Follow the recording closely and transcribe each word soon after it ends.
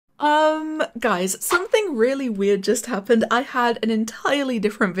Guys, something really weird just happened. I had an entirely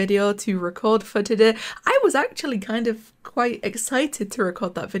different video to record for today. I was actually kind of quite excited to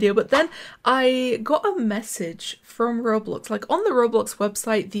record that video, but then I got a message from Roblox. Like on the Roblox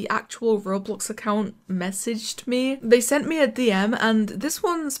website, the actual Roblox account messaged me. They sent me a DM, and this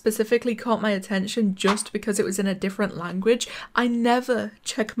one specifically caught my attention just because it was in a different language. I never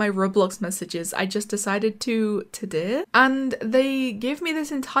check my Roblox messages. I just decided to today, and they gave me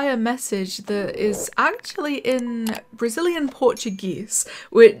this entire message that is actually in Brazilian Portuguese,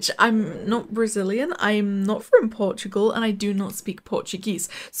 which I'm not Brazilian, I'm not from Portugal, and I do not speak Portuguese,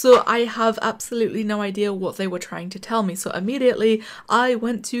 so I have absolutely no idea what they were trying to tell me. So immediately I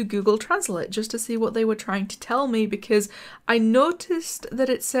went to Google Translate just to see what they were trying to tell me, because I noticed that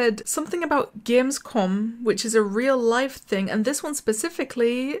it said something about Gamescom, which is a real life thing, and this one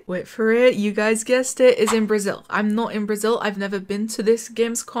specifically, wait for it, you guys guessed it, is in Brazil. I'm not in Brazil, I've never been to this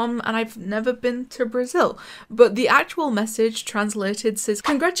Gamescom, and I've never been to Brazil. But the actual message translated says,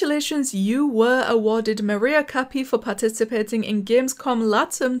 "Congratulations, you were awarded Maria Capi for participating in Gamescom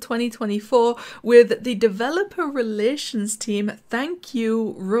LATAM 2024 with the developer relations team. Thank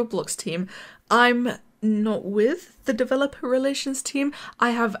you, Roblox team." I'm not with the developer relations team.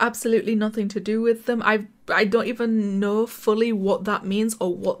 I have absolutely nothing to do with them. I don't even know fully what that means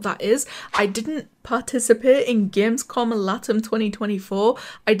or what that is. I didn't participate in Gamescom LATAM 2024.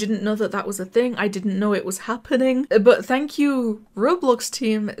 I didn't know that that was a thing. I didn't know it was happening. But thank you, Roblox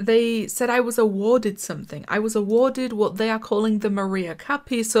team. They said I was awarded something. I was awarded what they are calling the Maria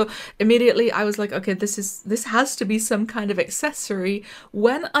Capi. So immediately I was like, okay, this has to be some kind of accessory.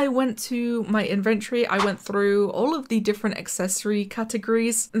 When I went to my inventory, I went through all of the different accessory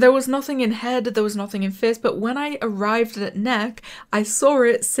categories. There was nothing in head, there was nothing in face, but when I arrived at neck, I saw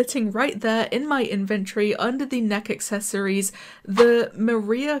it sitting right there in my inventory under the neck accessories, the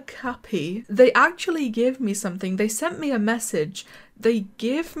Maria Capi. They actually gave me something. They sent me a message. They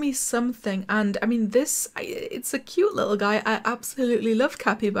gave me something, and I mean, it's a cute little guy. I absolutely love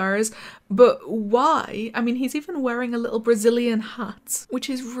capybaras, but why? I mean, he's even wearing a little Brazilian hat, which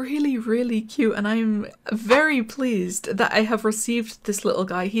is really, really cute, and I'm very pleased that I have received this little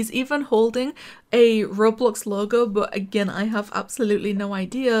guy. He's even holding a Roblox logo, but again, I have absolutely no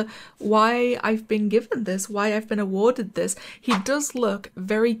idea why I've been given this, why I've been awarded this. He does look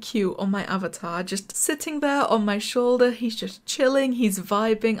very cute on my avatar, just sitting there on my shoulder. He's just chilling, he's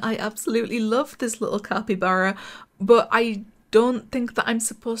vibing. I absolutely love this little capybara, but I don't think that I'm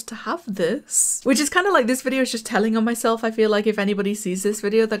supposed to have this. Which is kind of like, this video is just telling on myself. I feel like if anybody sees this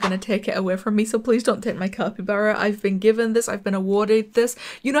video, they're gonna take it away from me, so please don't take my capybara. I've been given this, I've been awarded this.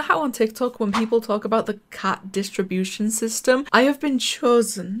 You know how on TikTok when people talk about the cat distribution system? I have been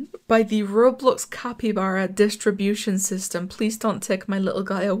chosen by the Roblox capybara distribution system. Please don't take my little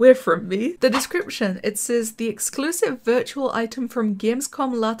guy away from me. The description, it says, the exclusive virtual item from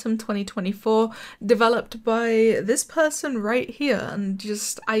Gamescom LATAM 2024, developed by this person right here, and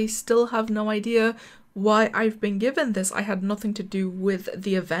just, I still have no idea why I've been given this. I had nothing to do with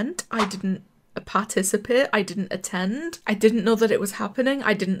the event. I didn't participate, I didn't attend, I didn't know that it was happening,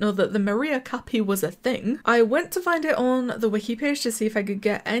 I didn't know that the Maria Capi was a thing. I went to find it on the wiki page to see if I could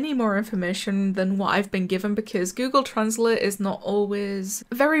get any more information than what I've been given, because Google Translate is not always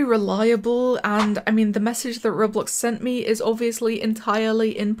very reliable, and I mean, the message that Roblox sent me is obviously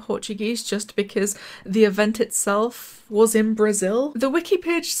entirely in Portuguese just because the event itself was in Brazil. The wiki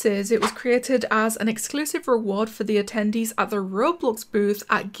page says it was created as an exclusive reward for the attendees at the Roblox booth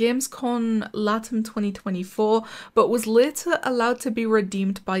at Gamescom LATAM 2024, but was later allowed to be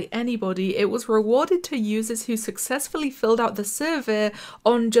redeemed by anybody. It was rewarded to users who successfully filled out the survey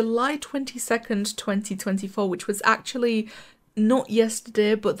on July 22nd, 2024, which was actually not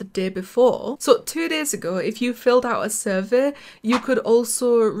yesterday, but the day before. So 2 days ago, if you filled out a survey, you could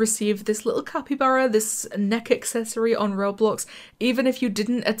also receive this little capybara, this neck accessory on Roblox, even if you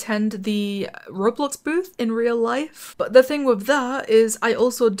didn't attend the Roblox booth in real life. But the thing with that is I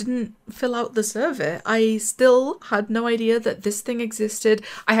also didn't fill out the survey. I still had no idea that this thing existed.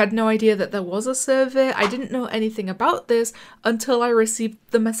 I had no idea that there was a survey. I didn't know anything about this until I received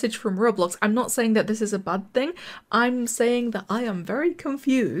the message from Roblox. I'm not saying that this is a bad thing. I'm saying that I am very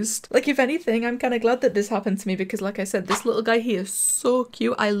confused. Like, if anything, I'm kind of glad that this happened to me, because like I said, this little guy here is so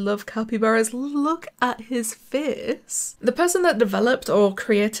cute. I love capybaras. Look at his face. The person that developed or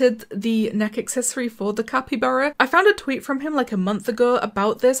created the neck accessory for the capybara, I found a tweet from him like a month ago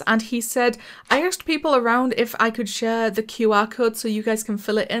about this, and he said, I asked people around if I could share the QR code so you guys can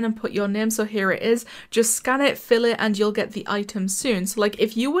fill it in and put your name, so here it is. Just scan it, fill it, and you'll get the item soon. So like,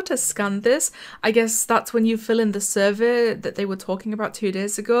 if you were to scan this, I guess that's when you fill in the survey, that they were talking about 2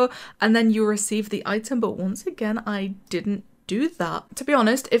 days ago, and then you receive the item. But once again, I didn't do that. To be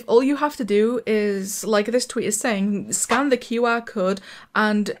honest, if all you have to do is, like this tweet is saying, scan the QR code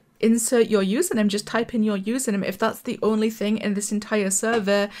and insert your username, just type in your username. If that's the only thing in this entire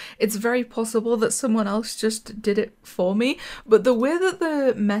server, it's very possible that someone else just did it for me. But the way that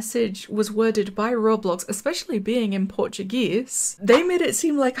the message was worded by Roblox, especially being in Portuguese, they made it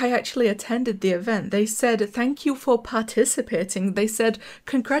seem like I actually attended the event. They said, "Thank you for participating." They said,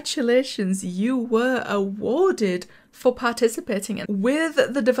 "Congratulations, you were awarded for participating with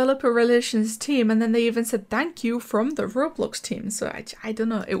the developer relations team," and then they even said thank you from the Roblox team. So I don't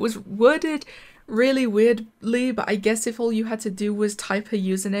know, it was worded really weirdly, but I guess if all you had to do was type a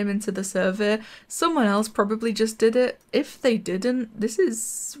username into the server, someone else probably just did it. If they didn't, this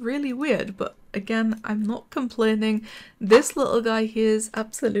is really weird, but again, I'm not complaining. This little guy here is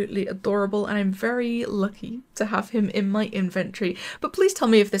absolutely adorable, and I'm very lucky to have him in my inventory. But please tell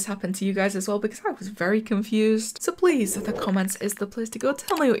me if this happened to you guys as well, because I was very confused. So please, the comments is the place to go.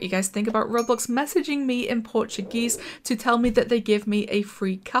 Tell me what you guys think about Roblox messaging me in Portuguese to tell me that they give me a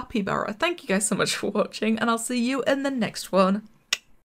free capybara. Thank you guys so much for watching, and I'll see you in the next one.